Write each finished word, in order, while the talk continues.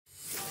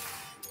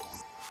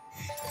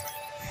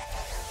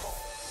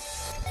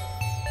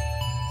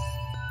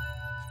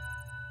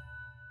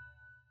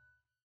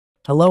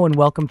Hello and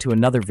welcome to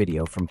another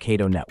video from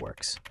Cato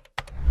Networks.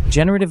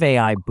 Generative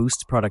AI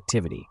boosts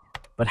productivity,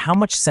 but how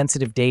much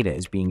sensitive data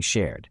is being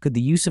shared? Could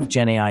the use of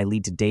GenAI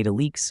lead to data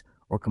leaks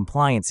or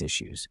compliance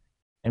issues?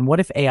 And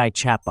what if AI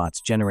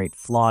chatbots generate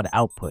flawed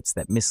outputs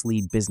that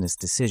mislead business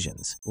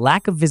decisions?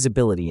 Lack of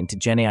visibility into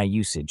GenAI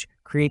usage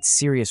creates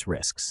serious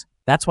risks.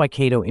 That's why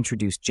Cato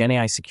introduced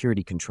GenAI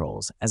security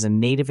controls as a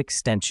native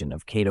extension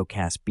of Cato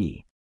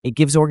CASB. It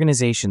gives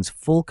organizations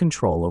full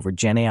control over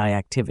GenAI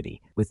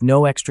activity with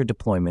no extra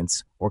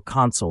deployments or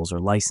consoles or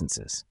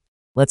licenses.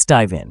 Let's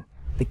dive in.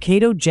 The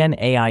Cato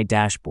GenAI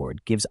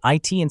Dashboard gives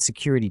IT and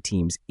security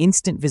teams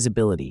instant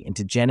visibility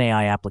into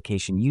GenAI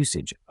application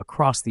usage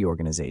across the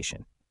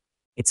organization.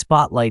 It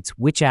spotlights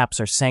which apps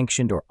are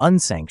sanctioned or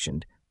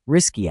unsanctioned,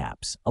 risky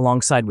apps,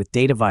 alongside with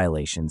data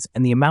violations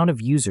and the amount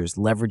of users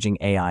leveraging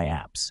AI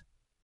apps.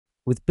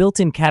 With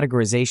built-in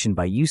categorization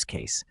by use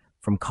case,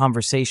 from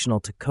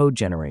conversational to code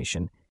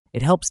generation,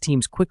 it helps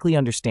teams quickly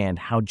understand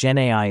how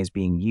GenAI is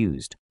being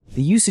used.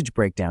 The usage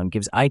breakdown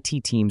gives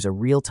IT teams a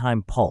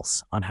real-time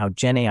pulse on how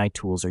GenAI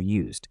tools are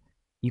used.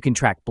 You can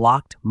track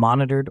blocked,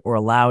 monitored, or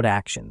allowed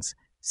actions,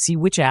 see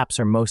which apps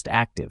are most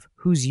active,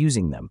 who's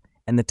using them,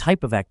 and the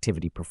type of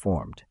activity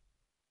performed.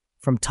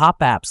 From top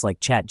apps like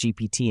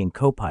ChatGPT and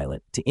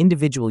Copilot to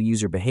individual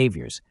user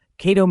behaviors,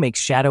 Cato makes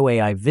shadow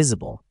AI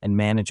visible and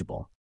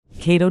manageable.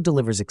 Cato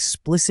delivers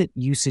explicit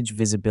usage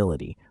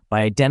visibility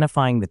by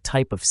identifying the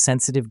type of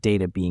sensitive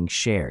data being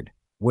shared,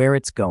 where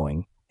it's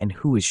going, and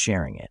who is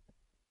sharing it.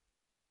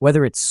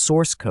 Whether it's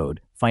source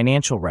code,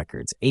 financial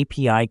records,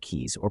 API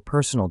keys, or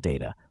personal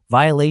data,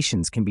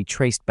 violations can be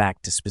traced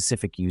back to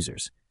specific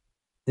users.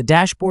 The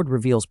dashboard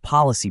reveals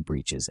policy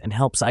breaches and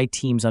helps IT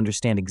teams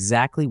understand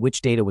exactly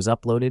which data was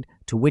uploaded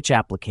to which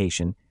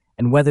application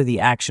and whether the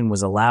action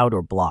was allowed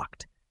or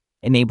blocked,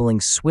 enabling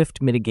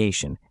swift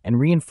mitigation and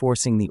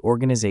reinforcing the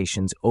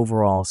organization's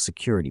overall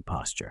security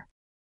posture.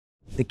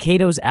 The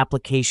Cato's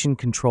application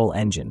control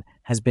engine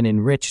has been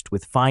enriched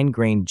with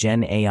fine-grained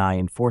GenAI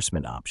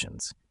enforcement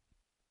options.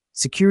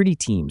 Security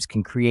teams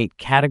can create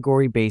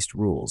category-based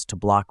rules to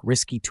block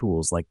risky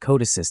tools like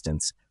code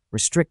assistance,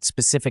 restrict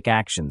specific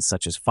actions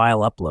such as file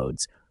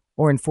uploads,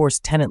 or enforce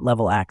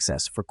tenant-level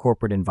access for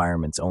corporate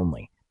environments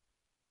only.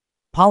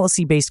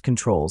 Policy-based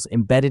controls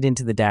embedded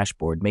into the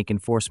dashboard make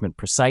enforcement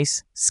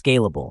precise,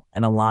 scalable,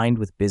 and aligned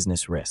with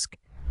business risk.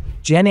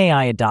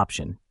 GenAI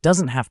adoption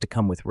doesn't have to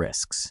come with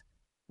risks.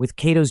 With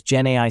Cato's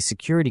GenAI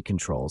security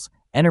controls,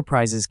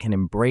 enterprises can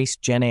embrace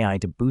GenAI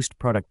to boost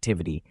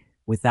productivity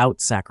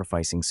without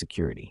sacrificing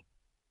security.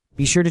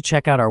 Be sure to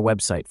check out our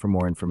website for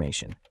more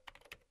information.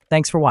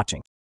 Thanks for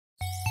watching.